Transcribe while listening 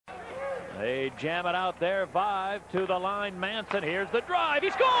They jam it out there. Vive to the line. Manson. Here's the drive.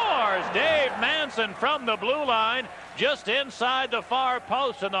 He scores! Dave Manson from the blue line, just inside the far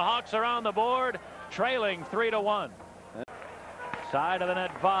post, and the Hawks are on the board, trailing 3-1. Side of the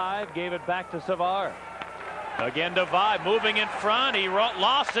net, Vive gave it back to Savard. Again to Vive, moving in front. He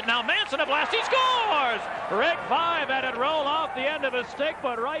lost it. Now Manson a blast. He scores! Rick Vive had it roll off the end of his stick,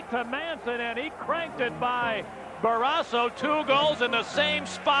 but right to Manson, and he cranked it by Barrasso. 2 goals in the same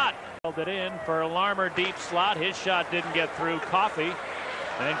spot. Held it in for Larmer, deep slot. His shot didn't get through. Coffey.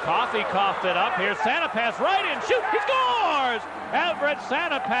 And Coffey coughed it up. Here's Santapas right in. Shoot! He scores! Everett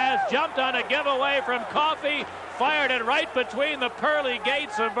Santapas jumped on a giveaway from Coffey. Fired it right between the pearly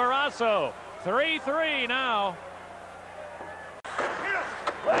gates of Barrasso. 3-3 now.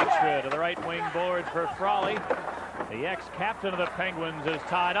 Extra to the right wing boards for Frawley. The ex-captain of the Penguins is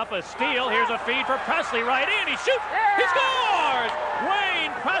tied up. A steal. Here's a feed for Presley right in. He shoots. He scores!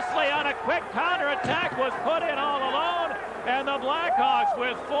 Wayne Presley on a quick counterattack was put in all alone. And the Blackhawks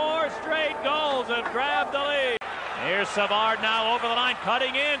with 4 straight goals have grabbed the lead. Here's Savard now over the line,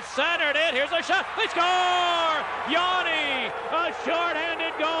 cutting in, centered it. Here's a shot. They score! Yanni, a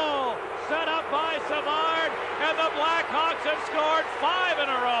short-handed goal set up by Savard, and the Blackhawks have scored 5 in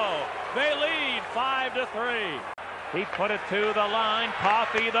a row. They lead 5-3. He put it to the line.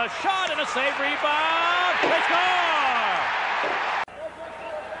 Coffey, the shot, and a save rebound. They score!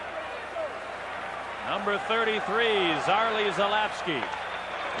 Number 33, Zarley Zalapski.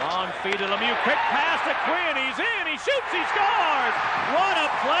 Long feed to Lemieux. Quick pass to Quinn. He's in. He shoots. He scores. What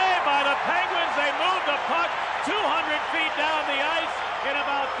a play by the Penguins. They moved the puck 200 feet down the ice in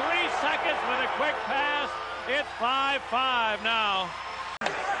about 3 seconds with a quick pass. It's 5-5 now.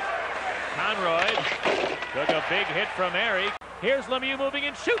 Conroy took a big hit from Eric. Here's Lemieux moving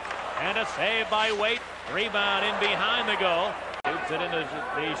and shoots. And a save by Waite. Rebound in behind the goal. Shoots it into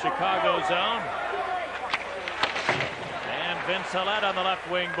the Chicago zone. And Vincelette on the left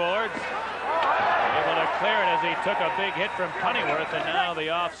wing boards. Able to clear it as he took a big hit from Cunneyworth. And now the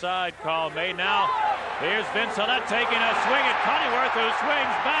offside call made. Now here's Vincelette taking a swing at Cunneyworth, who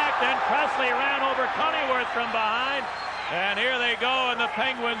swings back. Then Presley ran over Cunneyworth from behind. And here they go in the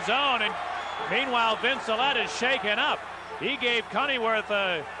Penguin zone. And meanwhile, Vincelette is shaken up. He gave Cunneyworth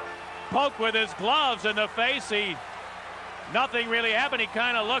a poke with his gloves in the face. Nothing really happened. He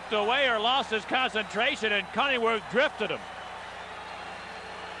kind of looked away or lost his concentration, and Cunneyworth drifted him.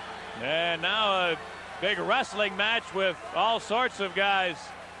 And now a big wrestling match with all sorts of guys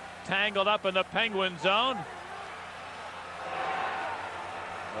tangled up in the Penguin zone.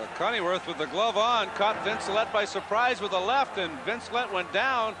 Cunneyworth with the glove on caught Vincelette by surprise with the left, and Vincelette went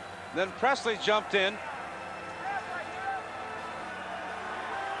down. Then Presley jumped in.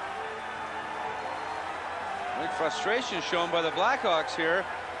 Big frustration shown by the Blackhawks here,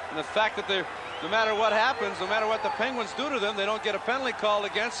 and the fact that no matter what happens, no matter what the Penguins do to them, they don't get a penalty called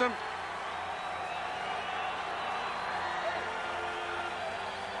against them.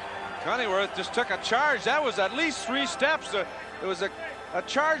 Cunneyworth just took a charge. That was at least 3 steps. There was a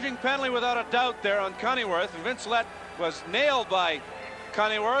charging penalty without a doubt there on Cunneyworth, and Vincelette was nailed by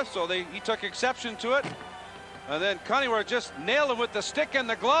Cunneyworth, so he took exception to it. And then Cunneyworth just nailed him with the stick and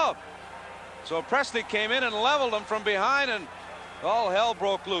the glove. So Presley came in and leveled him from behind, and all hell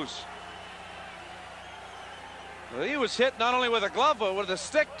broke loose. Well, he was hit not only with a glove, but with a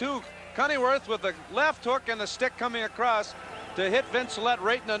stick too. Cunneyworth with the left hook and the stick coming across to hit Vincelette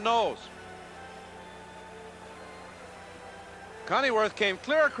right in the nose. Cunneyworth came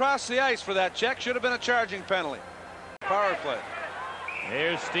clear across the ice for that check. Should have been a charging penalty. Power play.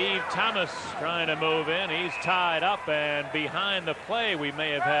 Here's Steve Thomas trying to move in. He's tied up, and behind the play we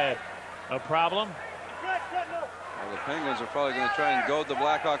may have had a problem. Well, the Penguins are probably going to try and goad the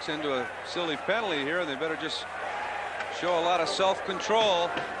Blackhawks into a silly penalty here, and they better just show a lot of self-control.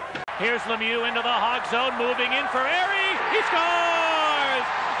 Here's Lemieux into the Hawk zone, moving in for Erie. He scores!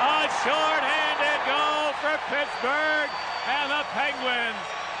 A short-handed goal for Pittsburgh, and the Penguins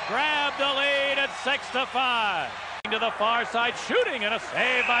grab the lead at 6-5. To the far side, shooting, and a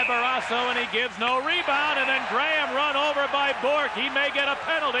save by Barrasso, and he gives no rebound, and then Graham run over by Bourque. He may get a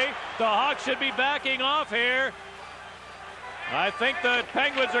penalty. The Hawks should be backing off here. I think the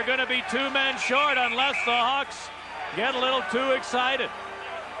Penguins are going to be 2 men short unless the Hawks get a little too excited.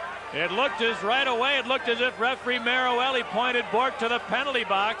 It looked right away, it looked as if referee Maruelli pointed Bourque to the penalty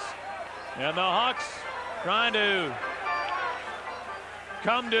box, and the Hawks trying to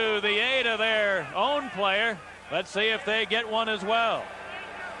come to the aid of their own player. Let's see if they get one as well.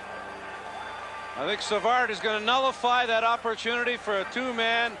 I think Savard is going to nullify that opportunity for a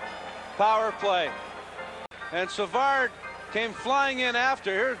 2-man power play. And Savard came flying in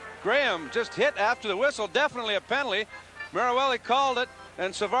after. Here, Graham just hit after the whistle. Definitely a penalty. Marawelli called it,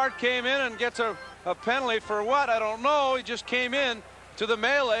 and Savard came in and gets a penalty for what? I don't know. He just came in to the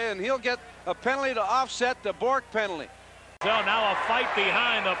melee, and he'll get a penalty to offset the Bork penalty. So now a fight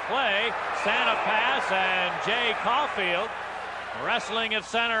behind the play. Santa pass and Jay Caulfield wrestling at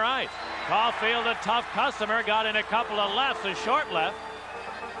center ice. Caulfield, a tough customer, got in a couple of lefts, a short left.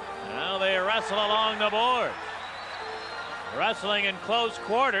 Now they wrestle along the board. Wrestling in close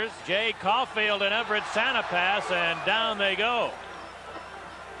quarters. Jay Caulfield and Everett Santa pass, and down they go.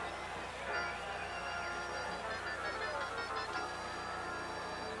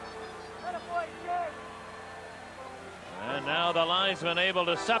 And now the linesman able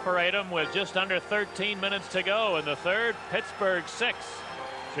to separate them with just under 13 minutes to go in the third. Pittsburgh 6,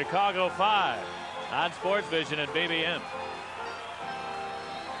 Chicago 5 on Sports Vision and BBM.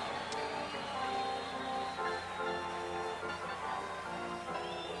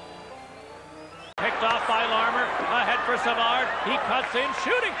 Picked off by Larmer, ahead for Savard. He cuts in,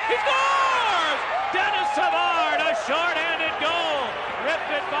 shooting, he scores! Dennis Savard, a short-handed goal.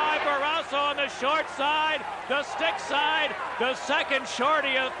 Ripped it by Barrasso on the short side, the stick side, the second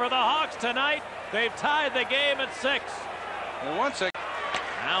shorty for the Hawks tonight. They've tied the game at 6. And once again,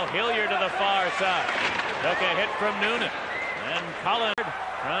 now Hilliard to the far side. Took a hit from Noonan. And Cullen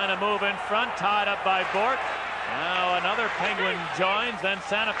trying to move in front, tied up by Bork. Now another Penguin joins, then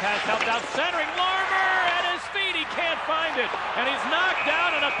Santa pass helped out, centering Larmer at his feet. He can't find it, and he's knocked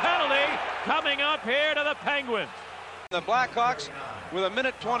down on a penalty coming up here to the Penguins. The Blackhawks, with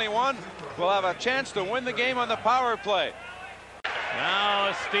 1:21, will have a chance to win the game on the power play. Now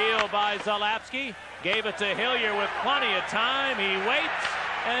a steal by Zalapski. Gave it to Hilliard with plenty of time. He waits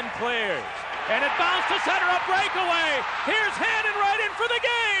and clears. And it bounced to center, a breakaway. Here's Hannon right in for the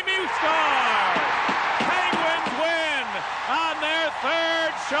game. He scores! Penguins win on their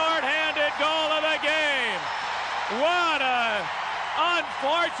third shorthanded goal of the game. What a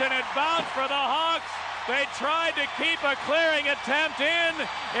unfortunate bounce for the Hawks. They tried to keep a clearing attempt in.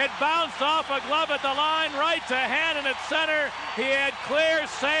 It bounced off a glove at the line, right to Hannon at center. He had clear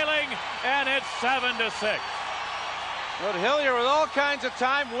sailing, and it's 7-6. But Hilliard with all kinds of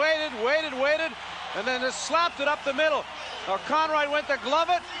time, waited, and then just slapped it up the middle. Now Conroy went to glove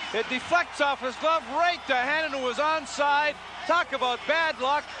it. It deflects off his glove right to Hannon, who was onside. Talk about bad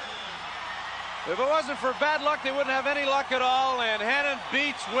luck. If it wasn't for bad luck, they wouldn't have any luck at all. And Hannon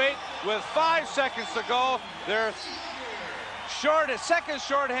beats Waite with 5 seconds to go. Their second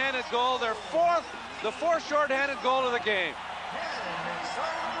short-handed goal, the fourth short-handed goal of the game.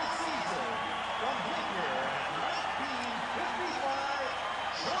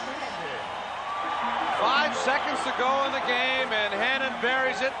 5 seconds to go in the game, and Hannon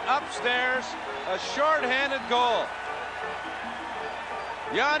buries it upstairs. A short-handed goal.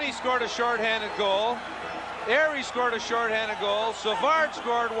 Yanni scored a short-handed goal. Airy scored a short-handed goal. Savard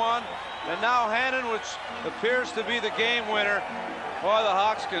scored one. And now Hannon, which appears to be the game winner. Boy, the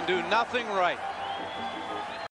Hawks can do nothing right.